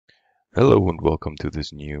Hello and welcome to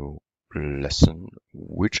this new lesson,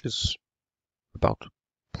 which is about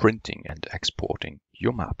printing and exporting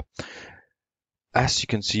your map. As you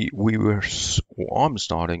can see, I'm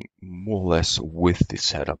starting more or less with the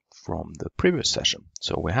setup from the previous session.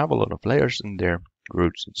 So we have a lot of layers in there: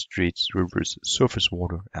 roads and streets, rivers, surface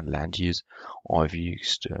water, and land use. I've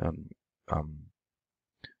used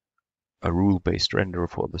a rule-based renderer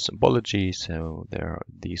for the symbology. So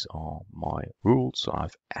these are my rules. So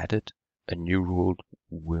I've added a new rule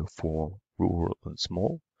for rural and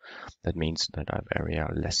small. That means that I have area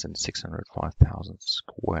less than 605,000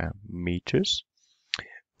 square meters.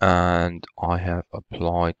 And I have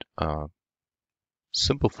applied a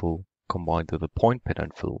simple fill combined with a point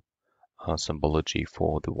pattern fill symbology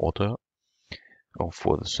for the water, or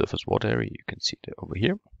for the surface water area. You can see it over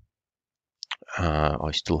here.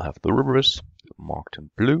 I still have the rivers marked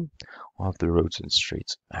in blue. I have the roads and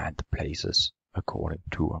streets and the places according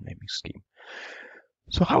to our naming scheme.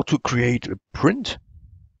 So how to create a print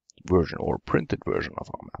version or printed version of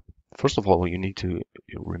our map? First of all, you need to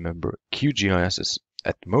remember QGIS is,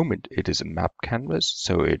 at the moment, it is a map canvas.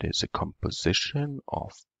 So it is a composition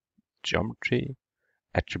of geometry,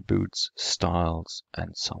 attributes, styles,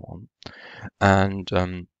 and so on. And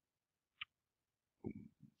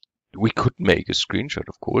we could make a screenshot,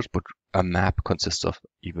 of course, but a map consists of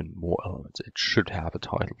even more elements. It should have a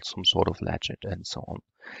title, some sort of legend, and so on.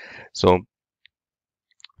 So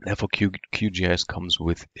therefore, QGIS comes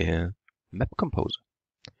with a map composer.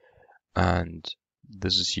 And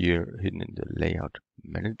this is here hidden in the layout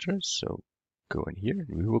manager. So go in here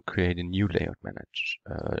and we will create a new layout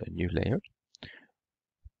a new layout.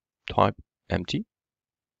 Type empty.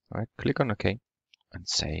 All right, click on OK and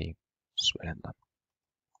say Swellendam.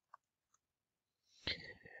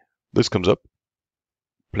 This comes up,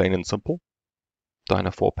 plain and simple. Dyna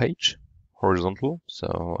 4 page, horizontal,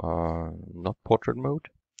 so not portrait mode,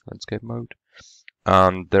 landscape mode.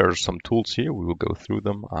 And there are some tools here. We will go through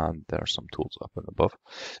them, and there are some tools up and above.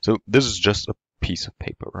 So this is just a piece of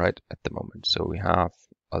paper, right, at the moment. So we have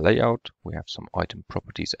a layout, we have some item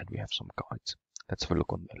properties, and we have some guides. Let's have a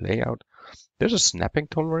look on the layout. There's a snapping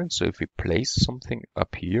tolerance. So if we place something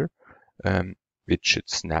up here, it should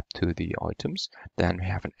snap to the items. Then we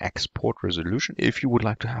have an export resolution. If you would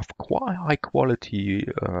like to have quite high quality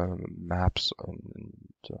maps and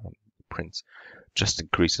prints, just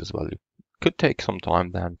increase this value. Could take some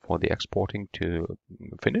time then for the exporting to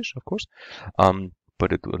finish, of course,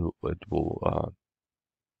 but it will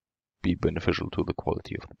be beneficial to the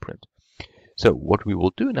quality of the print. So what we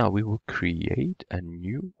will do now, we will create a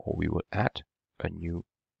new, or we will add a new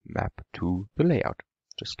map to the layout.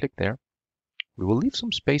 Just click there. We will leave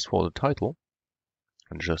some space for the title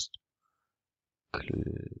and just click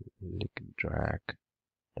and drag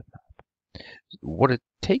the map. What it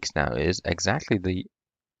takes now is exactly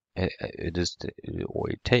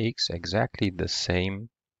it takes exactly the same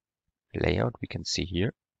layout we can see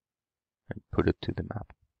here and put it to the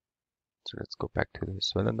map. So let's go back to the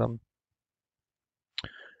Swellendam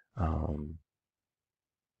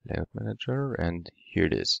layout manager, and here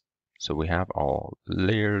it is. So we have our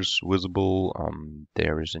layers visible.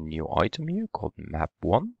 There is a new item here called map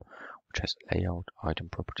 1, which has layout, item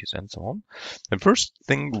properties, and so on. The first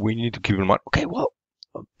thing we need to keep in mind, okay, well,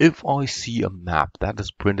 if I see a map that is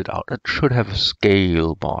printed out, it should have a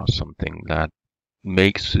scale bar, something that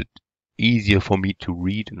makes it easier for me to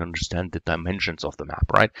read and understand the dimensions of the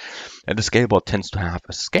map, right? And the scale bar tends to have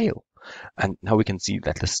a scale. And now we can see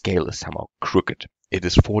that the scale is somehow crooked. It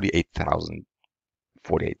is 48,000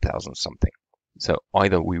 something. So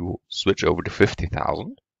either we will switch over to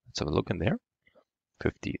 50,000. Let's have a look in there.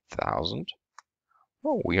 50,000.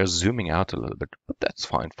 Oh, we are zooming out a little bit, but that's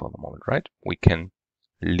fine for the moment, right? We can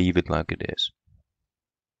leave it like it is.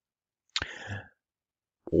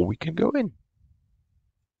 Or we can go in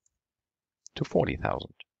to 40,000,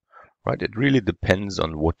 right? It really depends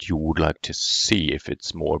on what you would like to see. If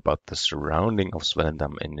it's more about the surrounding of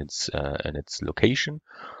Swellendam in its location,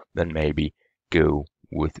 then maybe go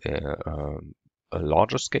with a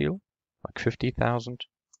larger scale, like 50,000.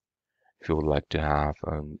 If you would like to have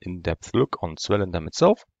an in-depth look on Swellendam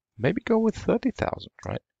itself, maybe go with 30,000,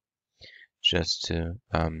 right? Just to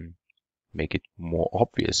make it more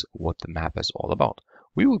obvious what the map is all about.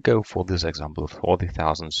 We will go for this example of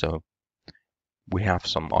 40,000, so we have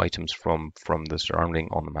some items from the surrounding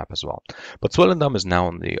on the map as well. But Swellendam is now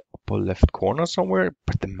in the upper left corner somewhere,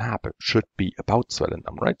 but the map should be about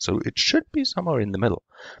Swellendam, right? So it should be somewhere in the middle.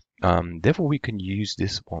 Therefore, we can use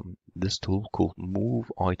this tool called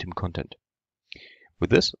Move Item Content. With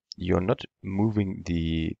this, you're not moving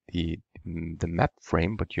the map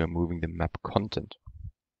frame, but you're moving the map content.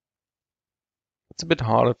 It's a bit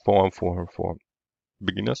harder for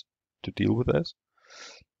beginners to deal with this.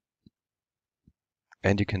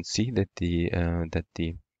 And you can see that the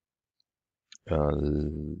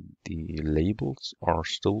labels are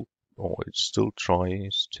still, or it still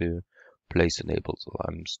tries to place the labels. So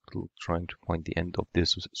I'm still trying to find the end of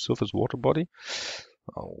this surface water body.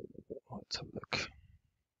 Oh, let's have a look.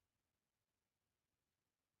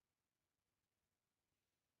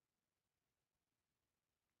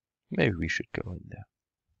 Maybe we should go in there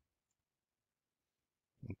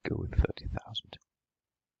and go with 30,000.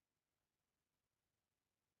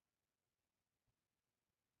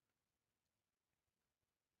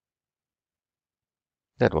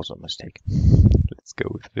 That was a mistake. Let's go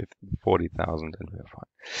with 40,000 and we're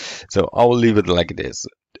fine. So I will leave it like it is.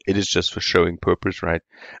 It is just for showing purpose, right?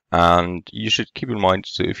 And you should keep in mind,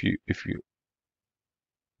 so if you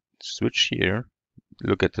switch here,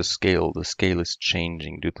 look at the scale. The scale is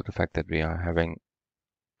changing due to the fact that we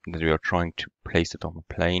are trying to place it on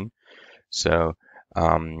a plane. So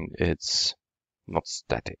it's not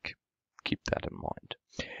static. Keep that in mind.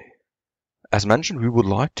 As mentioned, we would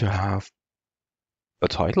like to have a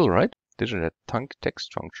title, right? Digital tank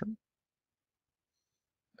text function.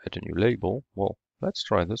 Add a new label. Well, let's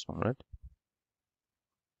try this one, right?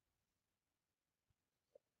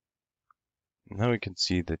 Now we can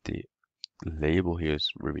see that the label here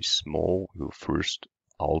is very small. We'll first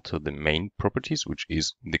alter the main properties, which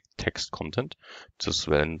is the text content, to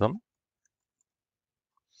swell them.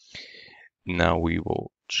 Now we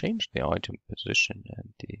will change the item position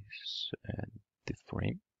and the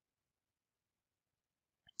frame.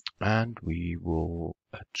 And we will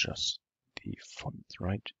adjust the font,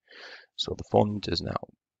 right? So the font is now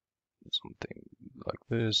something like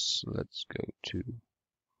this. Let's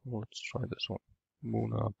try this one.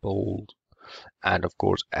 Mona, bold. And of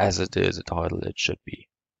course, as it is a title, it should be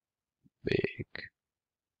big.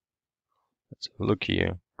 Let's have a look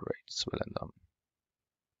here. Great, Swellendam.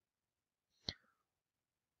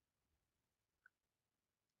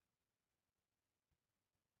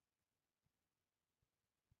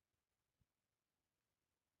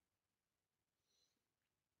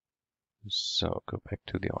 So go back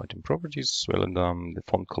to the item properties, Swellendam. The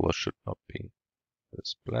font color should not be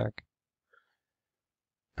this black.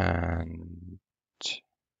 And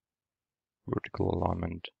vertical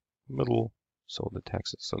alignment middle, so the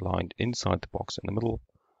text is aligned inside the box in the middle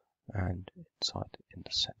and inside in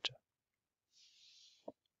the center.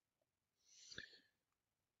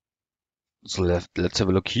 So let's have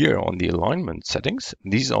a look here on the alignment settings.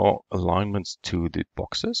 These are alignments to the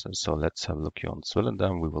boxes. And so let's have a look here on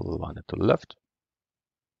Swellendam. We will align it to the left.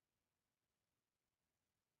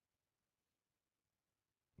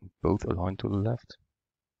 Both align to the left.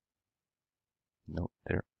 No,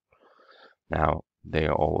 there. Now they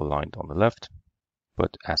are all aligned on the left,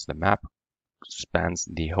 but as the map spans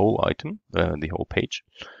the whole item, the whole page,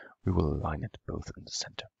 we will align it both in the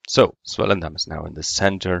center. So Swellendam is now in the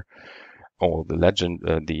center. Or the legend,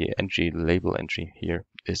 the label entry here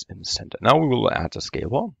is in the center. Now we will add a scale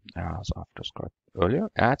bar, as I've described earlier.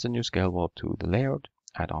 Add a new scale bar to the layout,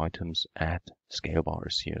 add items, add scale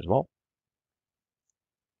bars here as well.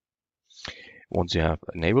 Once you have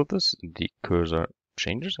enabled this, the cursor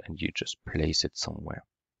changes and you just place it somewhere.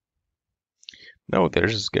 Now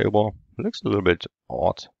there's a scale bar. It looks a little bit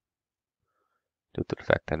odd due to the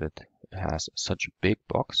fact that it has such a big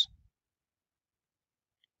box.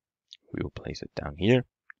 We will place it down here.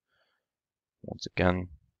 Once again,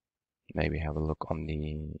 maybe have a look on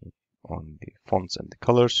the fonts and the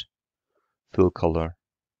colors. Fill color.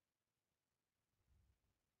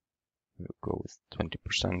 We'll go with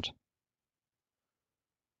 20%.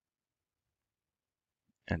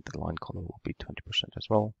 And the line color will be 20% as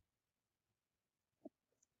well.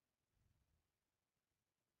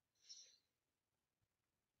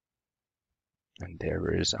 And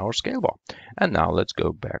there is our scale bar. And now let's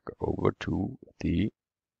go back over to the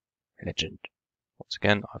legend. Once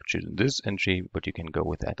again, I've chosen this entry, but you can go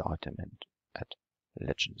with that item and add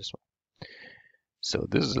legend as well. So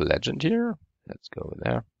this is a legend here. Let's go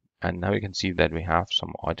there. And now you can see that we have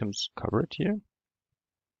some items covered here.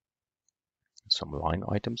 Some line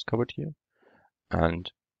items covered here.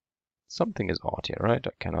 And something is odd here, right?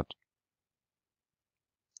 I cannot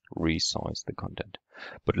resize the content.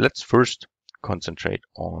 But let's first concentrate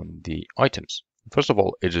on the items. First of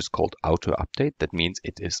all, it is called auto update. That means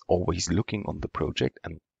it is always looking on the project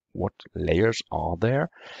and what layers are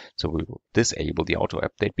there. So we will disable the auto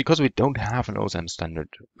update because we don't have an OSM standard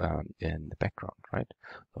in the background, right?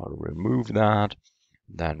 So I'll remove that.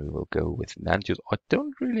 Then we will go with land use. I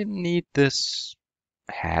don't really need this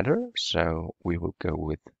header, so we will go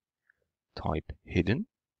with type hidden.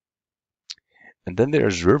 And then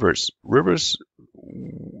there's rivers. Rivers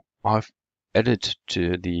I've added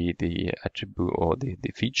to the attribute or the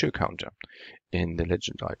feature counter in the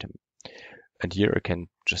legend item. And here I can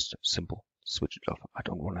just simple switch it off. I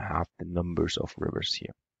don't want to have the numbers of rivers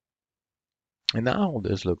here. And now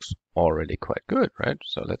this looks already quite good, right?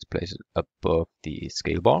 So let's place it above the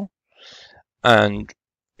scale bar. And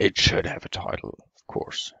it should have a title, of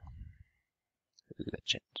course.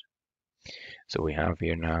 Legend. So we have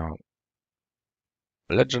here now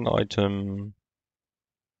a legend item.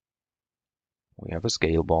 We have a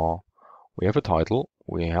scale bar. We have a title.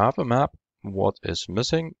 We have a map. What is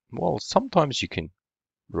missing? Well, sometimes you can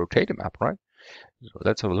rotate a map, right? So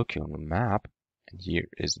let's have a look here on the map. And here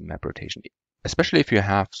is the map rotation. Especially if you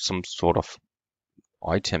have some sort of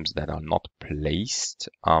items that are not placed.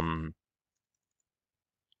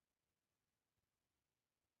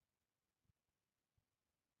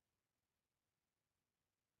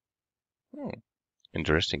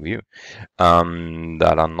 Interesting view.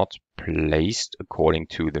 That are not placed according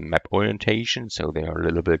to the map orientation, so they are a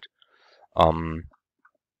little bit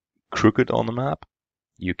crooked on the map.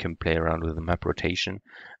 You can play around with the map rotation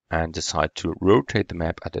and decide to rotate the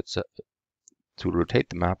map at its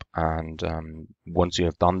and once you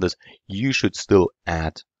have done this, you should still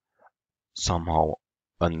add somehow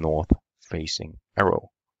a north facing arrow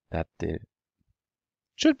that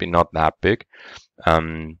should be not that big,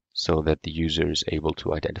 so that the user is able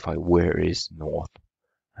to identify where is north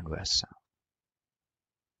and where is south.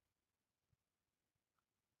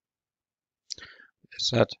 As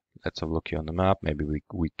said, let's have a look here on the map. Maybe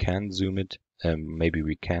we can zoom it. Maybe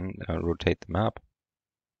we can rotate the map.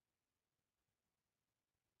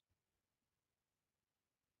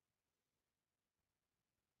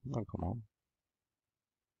 Oh, come on.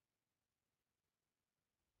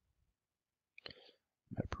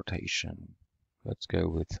 Map rotation. Let's go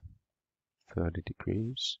with 30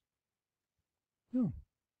 degrees.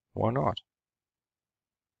 Why not?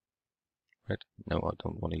 Right? No, I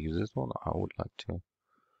don't want to use this one. I would like to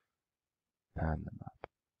pan the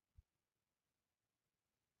map.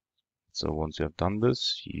 So once you have done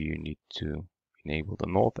this, you need to enable the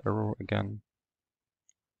north arrow again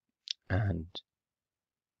and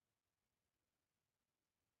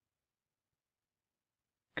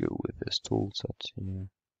go with this tool set here.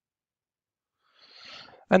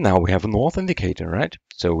 And now we have a north indicator, right?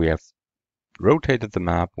 So we have rotated the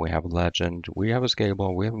map, we have a legend, we have a scale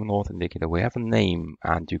bar, we have a north indicator, we have a name,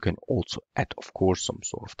 and you can also add, of course, some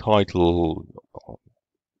sort of title, or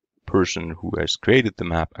person who has created the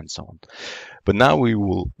map, and so on. But now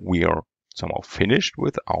we are somehow finished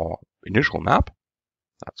with our initial map.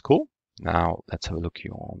 That's cool. Now let's have a look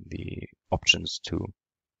here on the options to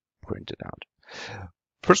print it out.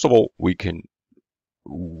 First of all, we can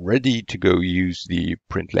ready to go use the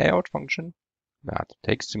print layout function that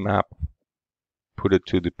takes the map, put it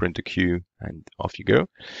to the printer queue, and off you go.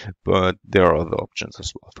 But there are other options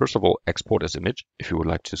as well. First of all, export as image. If you would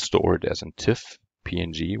like to store it as a TIFF,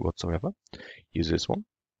 PNG, whatsoever, use this one.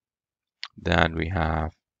 Then we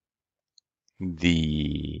have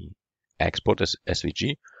the export as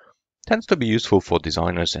SVG. Tends to be useful for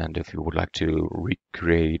designers, and if you would like to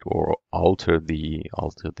recreate or alter the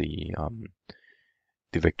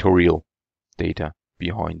vectorial data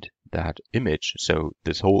behind that image. So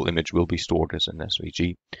this whole image will be stored as an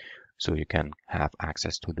SVG, so you can have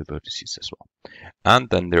access to the vertices as well. And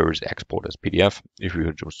then there is export as PDF if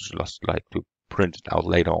you just like to print it out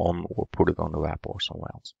later on or put it on the web or somewhere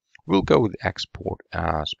else. We'll go with export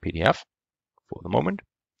as PDF for the moment.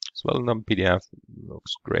 It's well done PDF,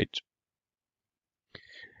 looks great.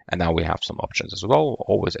 And now we have some options as well.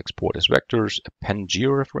 Always export as vectors, append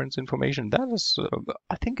georeference information. That is,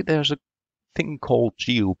 I think there's a thing called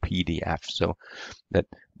GeoPDF, so that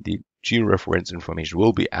the georeference information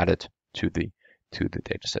will be added to the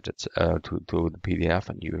dataset, to the PDF,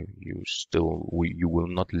 and you will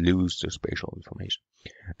not lose the spatial information.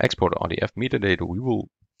 Export RDF metadata, we will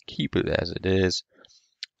keep it as it is,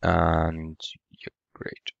 and yeah,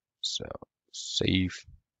 great. So save.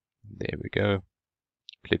 There we go.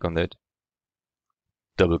 Click on that.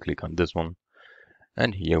 Double click on this one,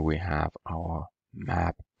 and here we have our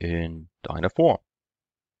map in Dyna4.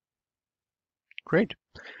 Great.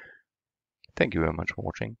 Thank you very much for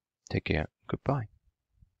watching. Take care. Goodbye.